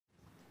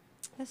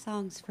The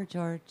song's for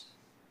George.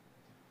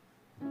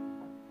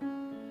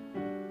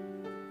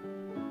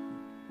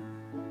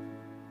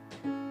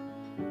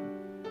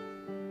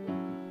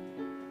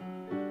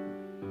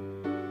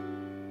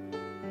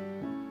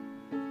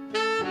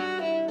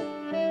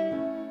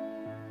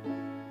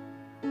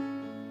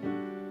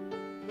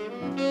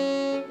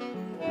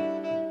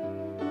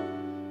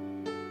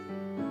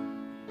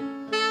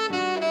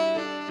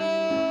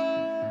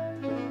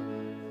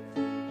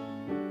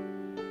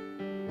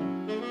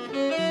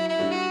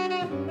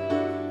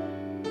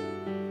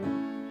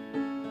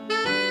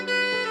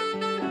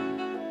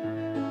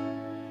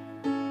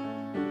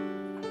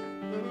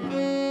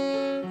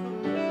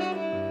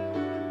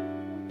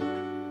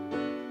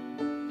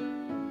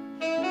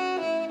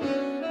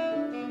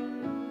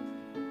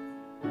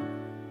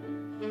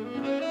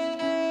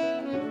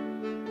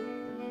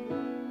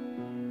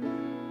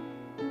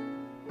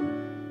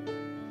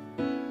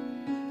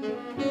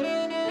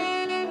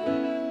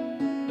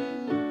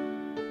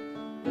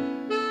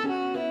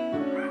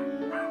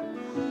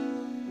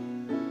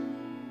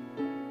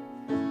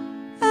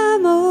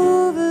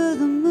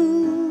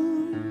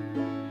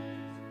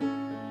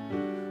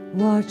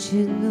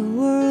 Watching the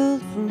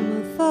world from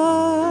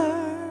afar,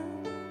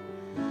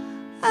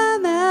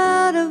 I'm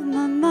out of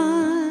my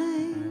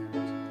mind,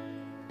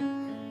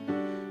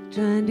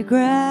 trying to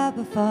grab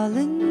a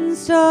falling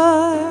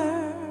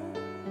star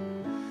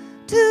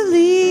to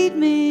lead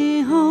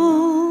me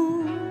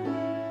home,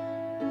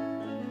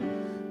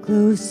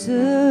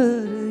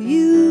 closer to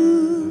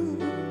you.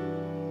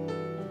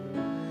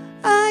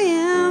 I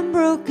am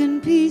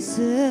broken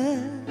pieces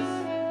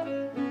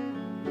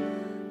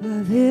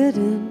of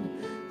hidden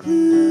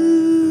clues.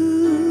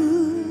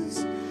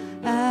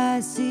 I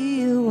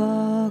see you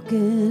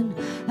walking,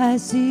 I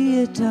see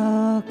you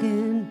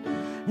talking,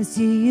 I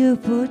see you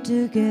put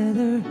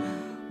together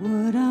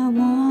what I'm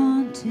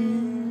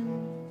wanting.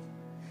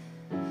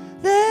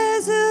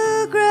 There's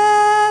a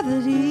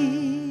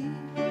gravity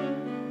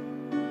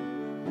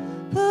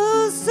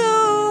pulls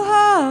so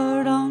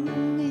hard on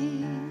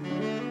me.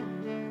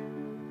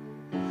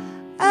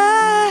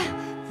 I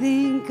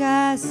think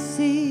I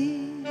see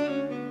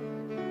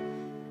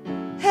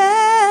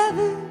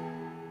heaven,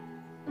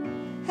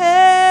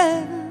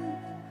 heaven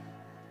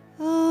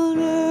on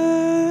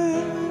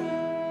earth,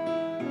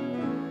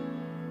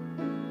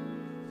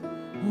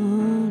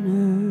 on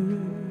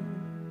earth.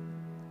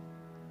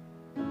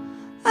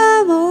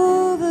 I'm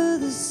over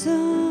the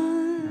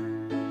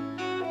sun,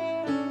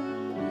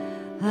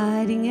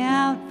 hiding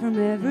out from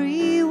everyone,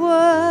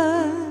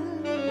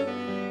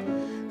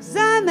 'cause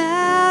I'm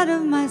out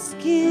of my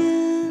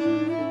skin,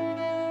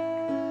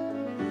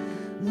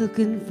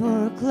 looking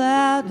for a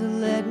cloud to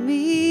let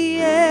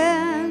me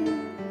in,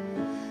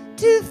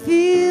 to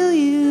feel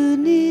you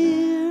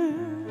near.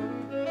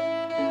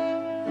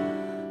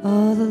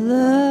 All the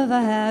love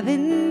I have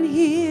in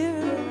here,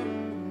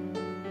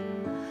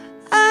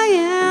 I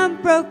am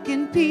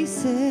broken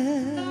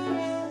pieces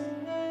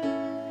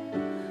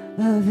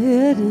of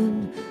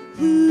hidden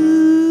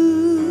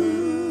clues.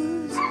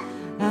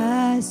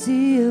 I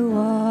see you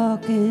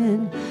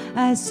walking,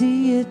 I see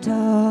you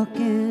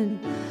talking,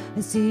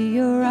 I see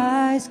your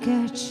eyes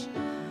catch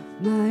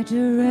my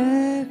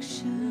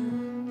direction.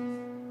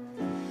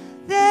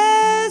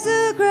 There's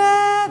a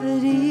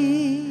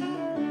gravity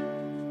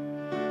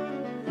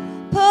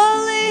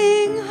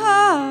pulling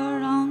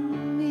hard on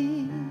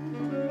me.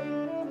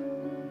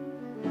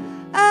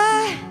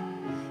 I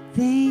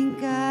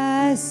think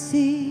I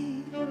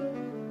see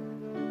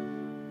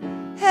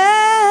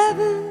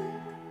heaven,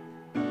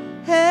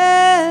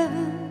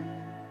 heaven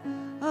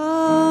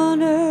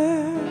on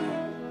earth.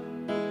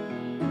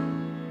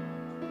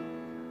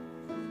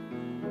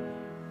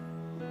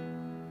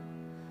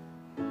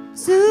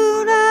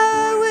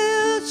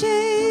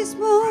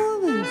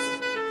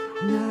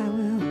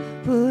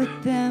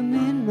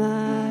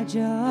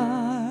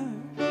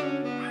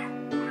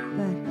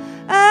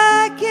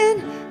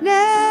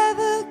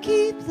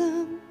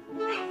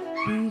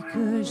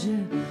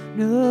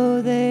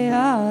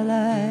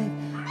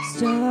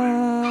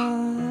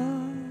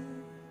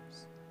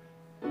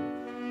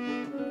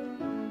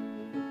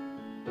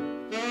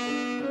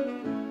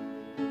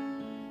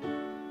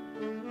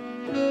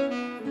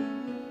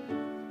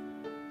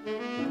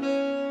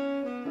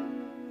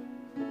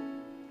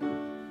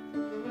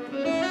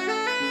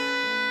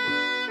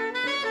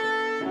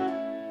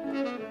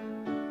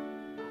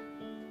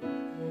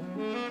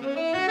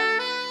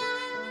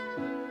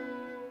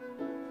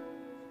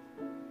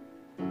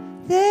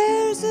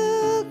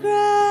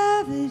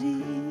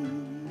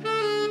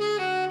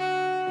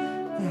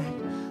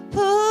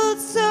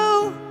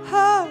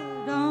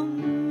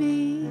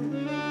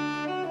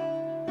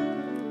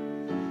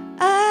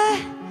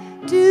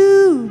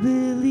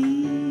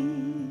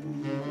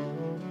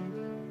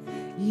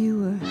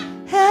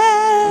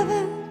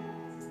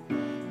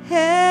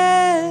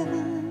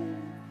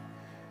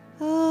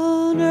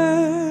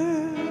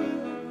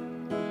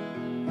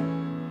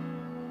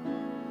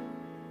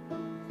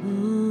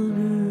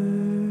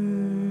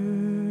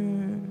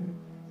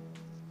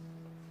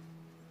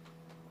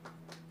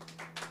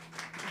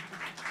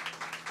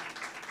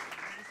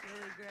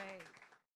 great.